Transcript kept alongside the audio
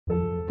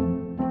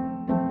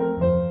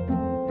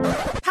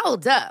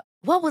Hold up.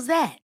 What was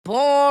that?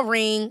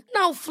 Boring.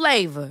 No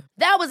flavor.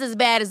 That was as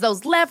bad as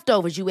those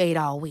leftovers you ate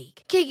all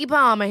week. Keke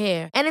Palmer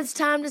here, and it's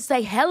time to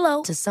say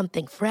hello to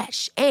something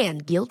fresh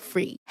and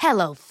guilt-free.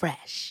 Hello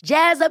Fresh.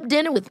 Jazz up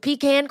dinner with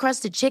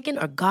pecan-crusted chicken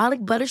or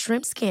garlic butter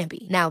shrimp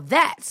scampi. Now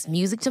that's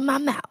music to my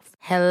mouth.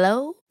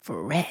 Hello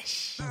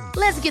Fresh.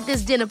 Let's get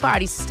this dinner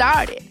party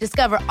started.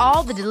 Discover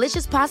all the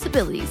delicious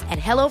possibilities at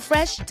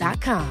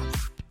hellofresh.com.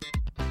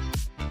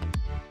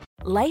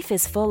 Life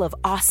is full of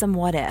awesome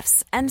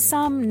what-ifs, and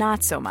some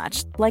not so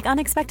much, like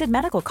unexpected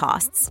medical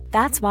costs.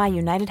 That's why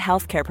United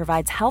Healthcare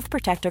provides Health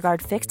Protector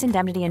Guard fixed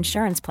indemnity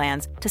insurance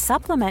plans to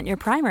supplement your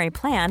primary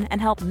plan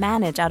and help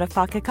manage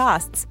out-of-pocket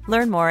costs.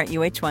 Learn more at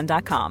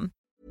uh1.com.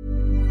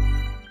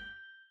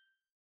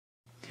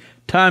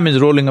 Time is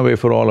rolling away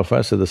for all of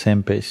us at the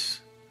same pace.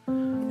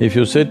 If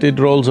you sit, it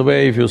rolls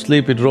away. If you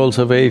sleep, it rolls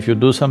away. If you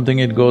do something,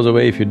 it goes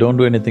away. If you don't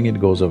do anything, it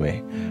goes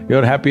away.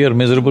 You're happy or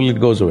miserable, it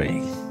goes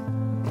away.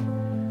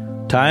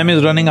 Time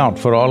is running out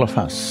for all of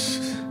us.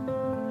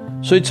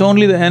 So it's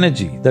only the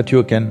energy that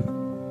you can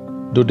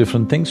do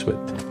different things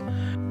with.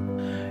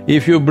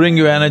 If you bring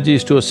your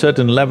energies to a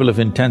certain level of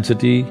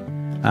intensity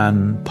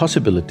and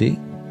possibility,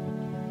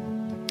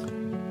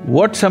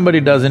 what somebody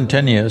does in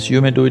 10 years,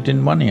 you may do it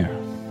in 1 year.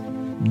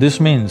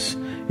 This means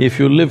if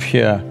you live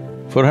here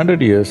for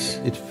 100 years,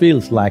 it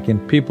feels like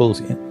in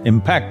people's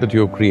impact that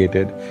you've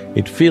created,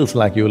 it feels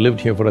like you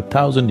lived here for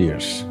 1,000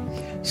 years,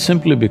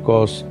 simply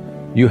because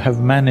you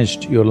have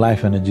managed your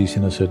life energies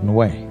in a certain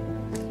way.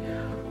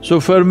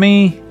 So for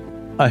me,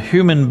 a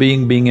human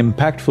being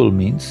impactful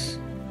means,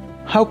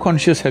 how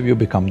conscious have you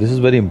become? This is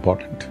very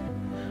important.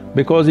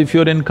 Because if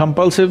you're in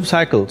compulsive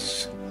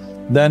cycles,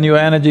 then your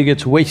energy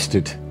gets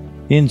wasted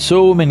in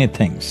so many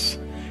things.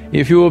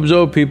 If you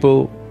observe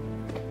people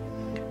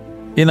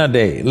in a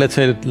day, let's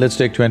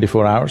take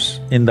 24 hours,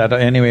 in that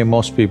anyway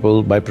most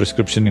people by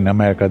prescription in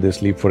America they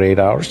sleep for 8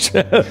 hours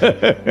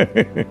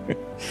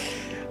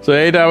So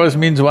 8 hours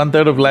means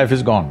 1/3 of life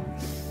is gone.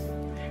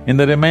 In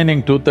the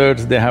remaining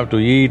 2/3 they have to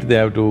eat, they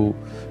have to,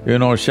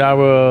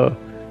 shower,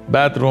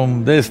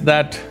 bathroom, this,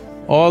 that,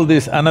 all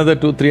this, another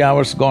 2-3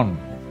 hours gone.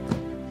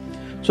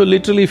 So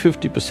literally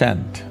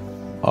 50%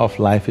 of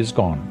life is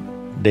gone,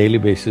 daily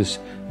basis,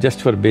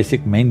 just for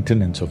basic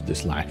maintenance of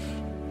this life.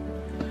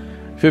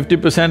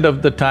 50%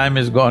 of the time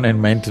is gone in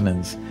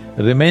maintenance,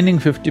 remaining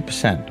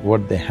 50%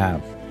 what they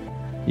have.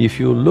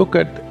 If you look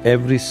at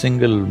every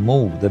single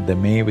move that they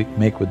may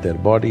make with their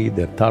body,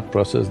 their thought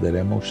process, their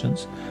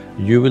emotions,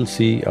 you will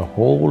see a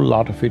whole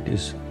lot of it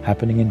is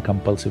happening in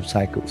compulsive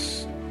cycles.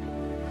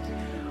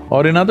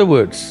 Or in other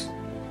words,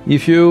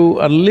 if you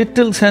are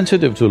little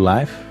sensitive to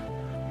life,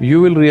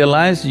 you will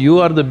realize you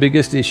are the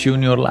biggest issue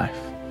in your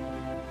life.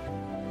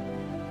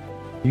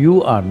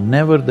 You are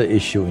never the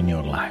issue in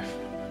your life.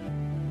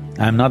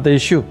 I'm not the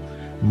issue.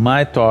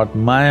 My thought,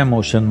 my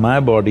emotion, my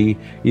body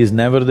is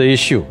never the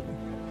issue.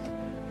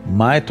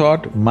 My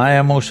thought, my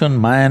emotion,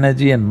 my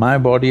energy and my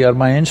body are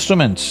my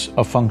instruments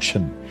of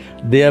function.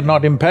 They are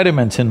not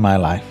impediments in my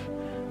life.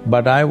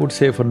 But I would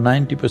say for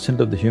 90%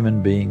 of the human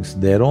beings,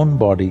 their own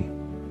body,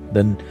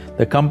 then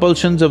the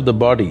compulsions of the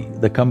body,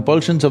 the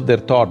compulsions of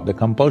their thought, the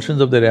compulsions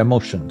of their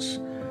emotions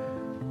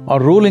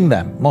are ruling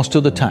them most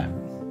of the time.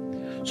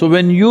 So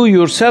when you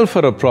yourself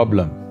are a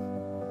problem,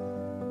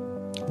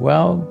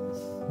 well,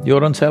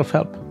 you're on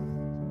self-help.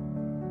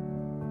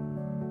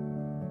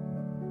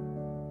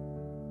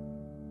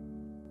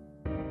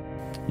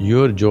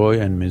 Your joy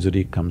and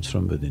misery comes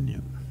from within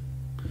you.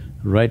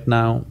 Right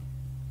now,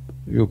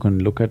 you can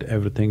look at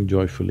everything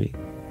joyfully.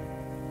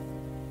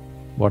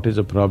 What is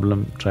a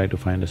problem, try to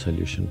find a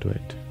solution to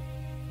it.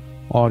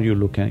 Or you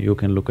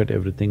can look at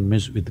everything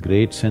with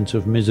great sense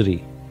of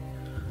misery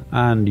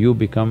and you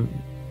become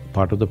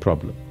part of the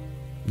problem.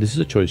 This is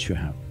a choice you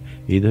have.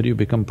 Either you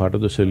become part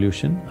of the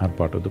solution or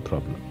part of the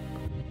problem.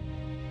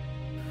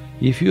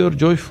 If you are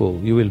joyful,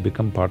 you will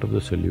become part of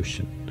the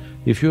solution.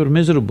 If you are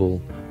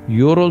miserable,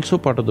 you're also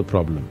part of the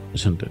problem,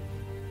 isn't it?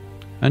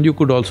 And you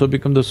could also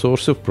become the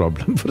source of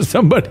problem for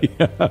somebody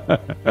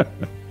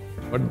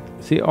But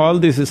see, all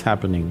this is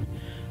happening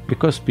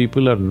because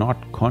people are not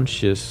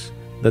conscious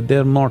that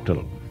they're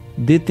mortal.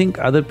 They think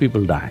other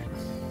people die.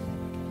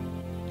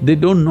 They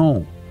don't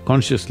know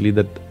consciously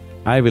that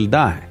I will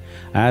die.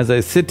 As I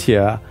sit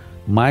here,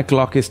 my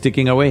clock is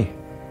ticking away.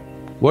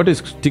 What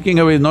is ticking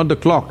away is not the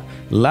clock,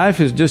 life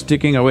is just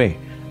ticking away.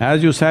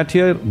 As you sat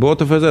here,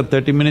 both of us are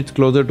 30 minutes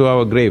closer to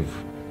our grave,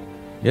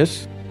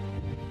 yes?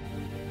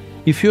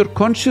 If you're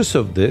conscious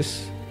of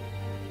this,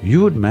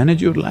 you would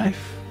manage your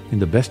life in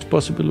the best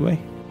possible way.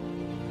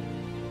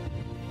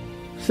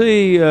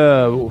 See,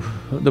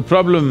 the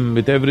problem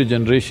with every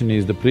generation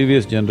is the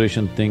previous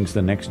generation thinks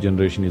the next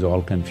generation is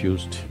all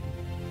confused.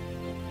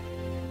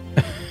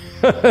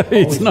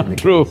 It's not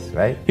true,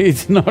 right?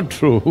 It's not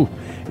true.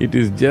 It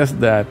is just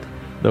that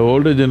the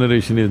older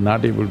generation is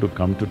not able to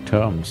come to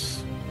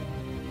terms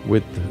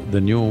with the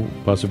new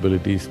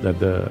possibilities that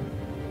the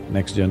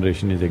next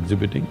generation is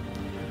exhibiting.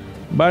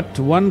 But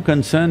one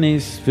concern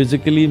is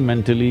physically,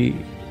 mentally,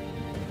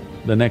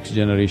 the next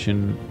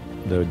generation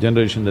the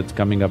generation that's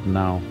coming up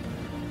now,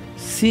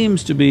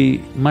 seems to be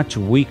much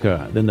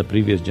weaker than the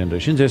previous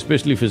generations,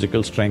 especially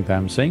physical strength,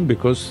 I'm saying,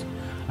 because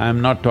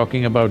I'm not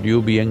talking about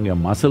you being a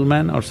muscle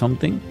man or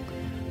something,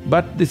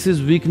 but this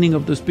is weakening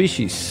of the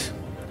species,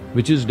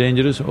 which is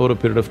dangerous over a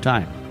period of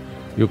time.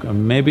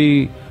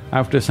 Maybe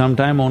after some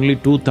time only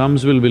two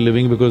thumbs will be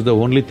living because the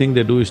only thing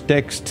they do is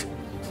text.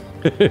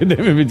 They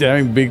may be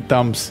having big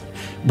thumbs,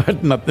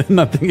 but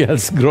nothing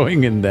else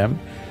growing in them.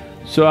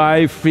 So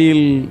I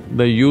feel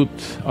the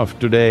youth of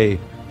today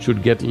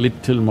should get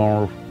little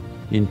more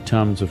in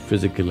terms of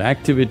physical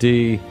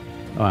activity,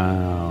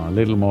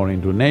 little more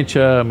into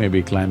nature,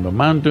 maybe climb a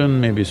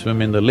mountain, maybe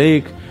swim in the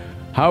lake.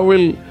 How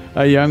will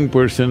a young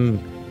person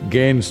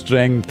gain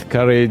strength,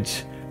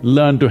 courage,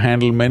 learn to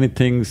handle many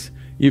things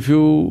if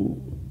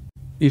you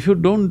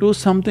don't do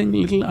something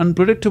little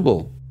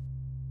unpredictable?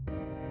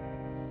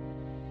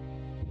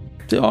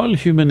 See, all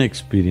human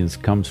experience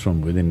comes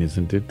from within,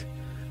 isn't it?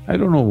 I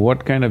don't know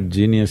what kind of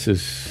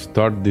geniuses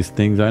thought these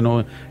things. I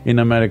know in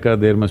America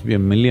there must be a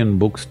million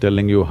books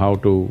telling you how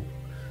to,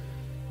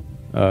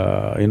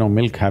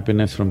 milk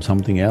happiness from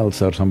something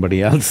else or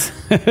somebody else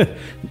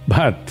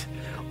but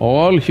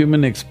all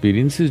human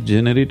experience is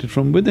generated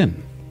from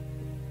within.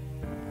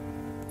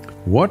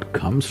 What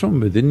comes from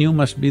within you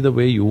must be the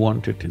way you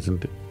want it,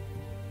 isn't it?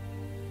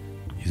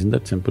 Isn't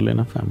that simple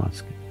enough, I'm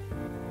asking?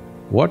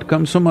 What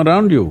comes from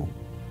around you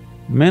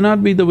may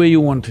not be the way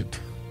you want it.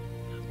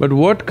 But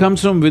what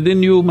comes from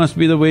within you must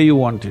be the way you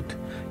want it.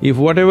 If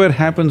whatever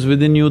happens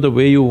within you the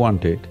way you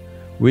want it,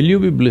 will you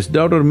be blissed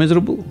out or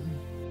miserable?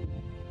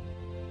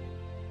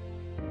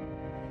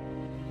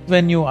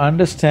 When you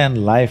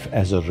understand life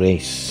as a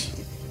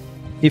race,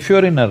 if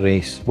you're in a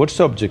race, what's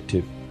the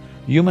objective?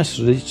 You must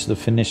reach the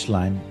finish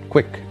line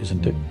quick,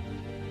 isn't it?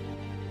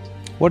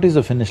 What is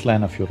the finish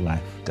line of your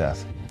life?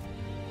 Death.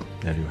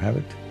 There you have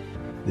it.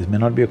 This may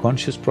not be a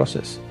conscious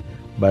process,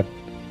 but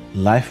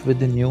life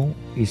within you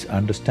is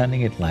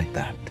understanding it like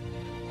that.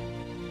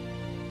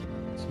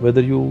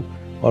 Whether you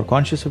are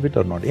conscious of it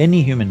or not,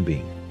 any human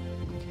being.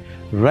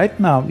 Right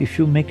now, if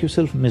you make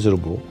yourself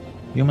miserable,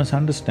 you must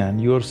understand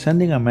you are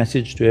sending a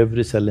message to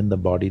every cell in the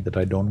body that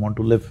I don't want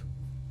to live.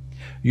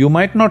 You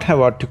might not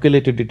have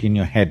articulated it in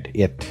your head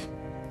yet,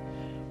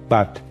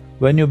 but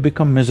when you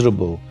become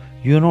miserable,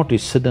 you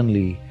notice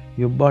suddenly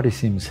your body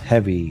seems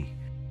heavy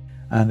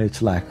and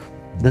it's like,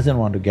 doesn't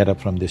want to get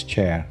up from this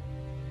chair.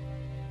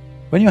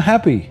 When you're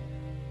happy,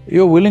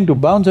 you're willing to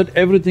bounce at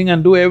everything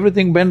and do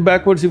everything, bend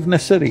backwards if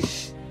necessary.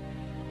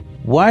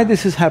 Why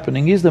this is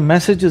happening is the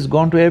message has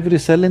gone to every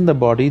cell in the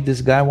body,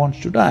 this guy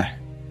wants to die.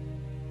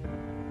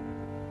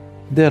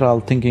 They're all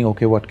thinking,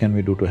 okay, what can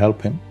we do to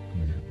help him?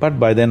 But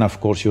by then,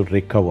 of course, you'll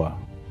recover.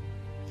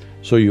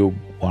 So you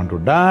want to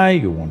die,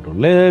 you want to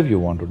live, you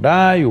want to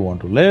die, you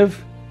want to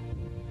live.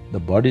 The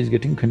body is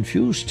getting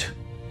confused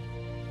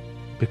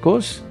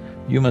because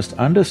you must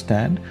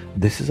understand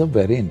this is a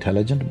very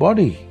intelligent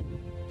body.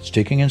 It's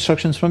taking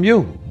instructions from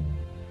you.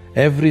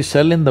 Every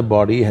cell in the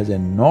body has an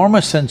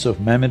enormous sense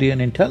of memory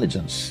and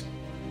intelligence.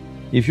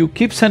 If you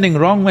keep sending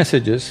wrong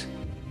messages,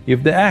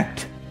 if they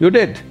act, you're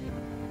dead.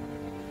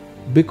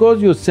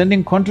 Because you're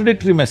sending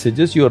contradictory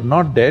messages, you're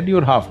not dead,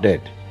 you're half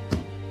dead.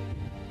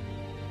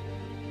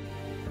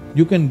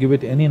 You can give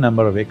it any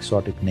number of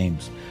exotic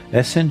names.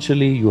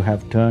 Essentially, you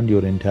have turned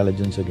your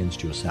intelligence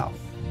against yourself.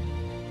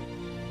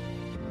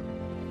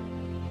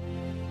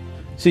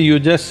 See, you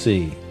just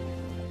see,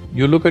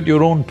 you look at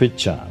your own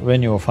picture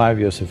when you were 5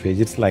 years of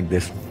age, it's like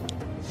this.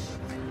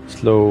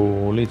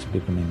 Slowly it's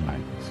becoming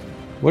like this.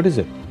 What is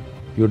it?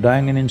 You're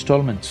dying in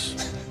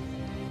installments.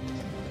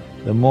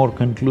 The more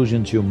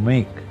conclusions you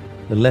make,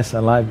 the less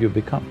alive you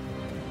become.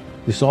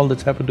 This is all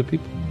that's happened to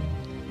people.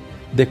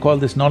 They call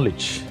this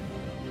knowledge.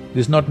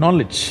 This is not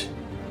knowledge.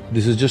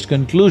 This is just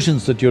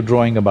conclusions that you're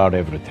drawing about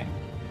everything.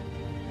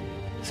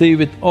 See,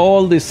 with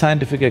all this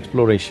scientific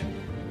exploration,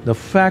 the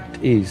fact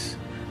is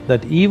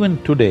that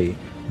even today,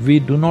 we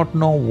do not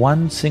know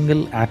one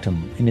single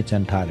atom in its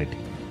entirety.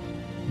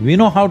 We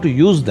know how to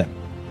use them.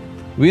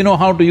 We know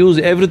how to use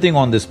everything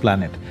on this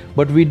planet,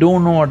 but we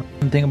don't know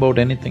anything about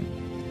anything.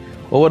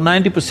 Over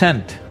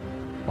 90%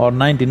 or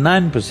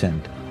 99%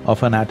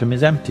 of an atom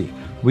is empty.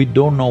 We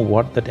don't know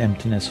what that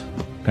emptiness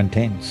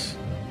contains.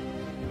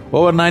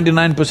 Over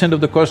 99%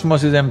 of the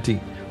cosmos is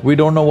empty. We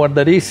don't know what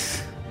that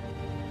is.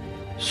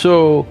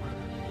 So,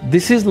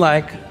 this is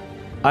like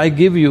I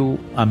give you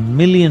a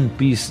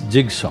 1,000,000-piece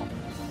jigsaw.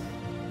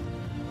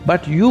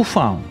 But you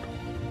found,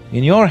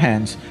 in your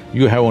hands,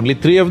 you have only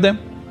 3 of them.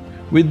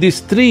 With these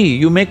 3,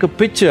 you make a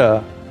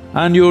picture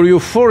and you're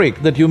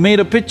euphoric that you made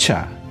a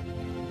picture.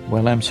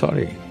 Well, I'm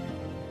sorry,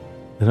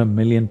 there are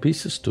 1,000,000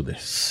 pieces to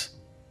this.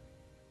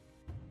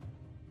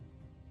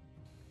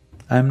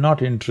 I'm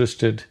not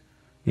interested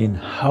in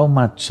how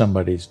much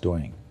somebody is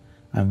doing.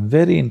 I'm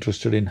very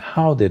interested in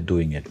how they're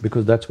doing it,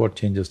 because that's what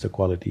changes the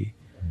quality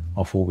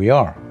of who we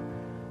are.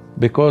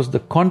 Because the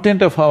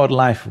content of our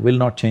life will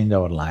not change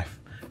our life.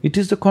 It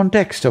is the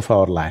context of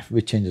our life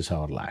which changes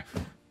our life.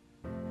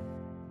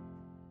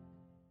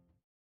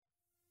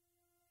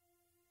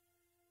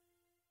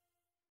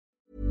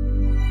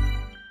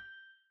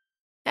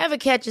 Ever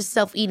catch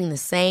yourself eating the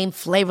same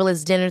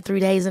flavorless dinner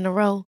 3 days in a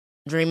row?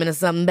 Dreaming of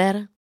something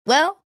better?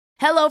 Well,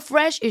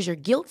 HelloFresh is your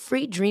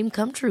guilt-free dream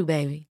come true,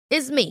 baby.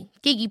 It's me,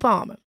 Keke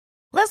Palmer.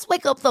 Let's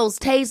wake up those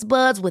taste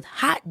buds with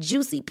hot,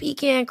 juicy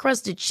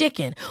pecan-crusted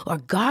chicken or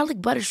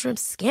garlic butter shrimp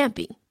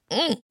scampi.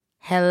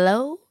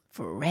 Hello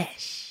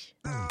Fresh.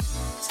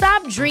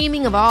 Stop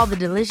dreaming of all the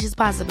delicious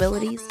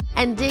possibilities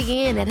and dig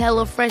in at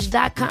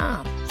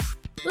HelloFresh.com.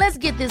 Let's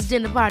get this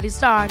dinner party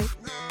started.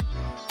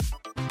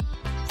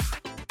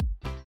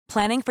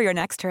 Planning for your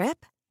next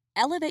trip?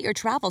 Elevate your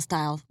travel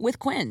style with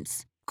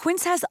Quince.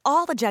 Quince has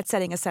all the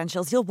jet-setting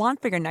essentials you'll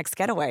want for your next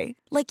getaway,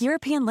 like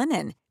European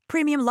linen,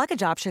 premium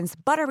luggage options,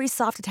 buttery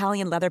soft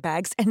Italian leather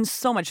bags, and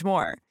so much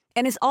more.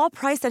 And is all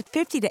priced at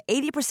 50 to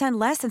 80%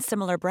 less than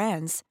similar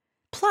brands.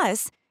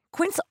 Plus,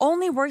 Quince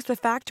only works with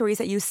factories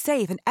that use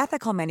safe and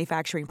ethical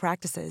manufacturing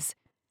practices.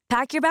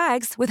 Pack your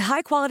bags with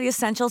high-quality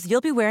essentials you'll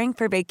be wearing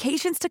for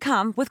vacations to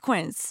come with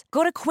Quince.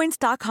 Go to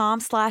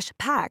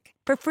quince.com/pack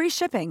for free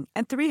shipping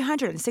and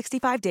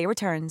 365-day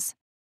returns.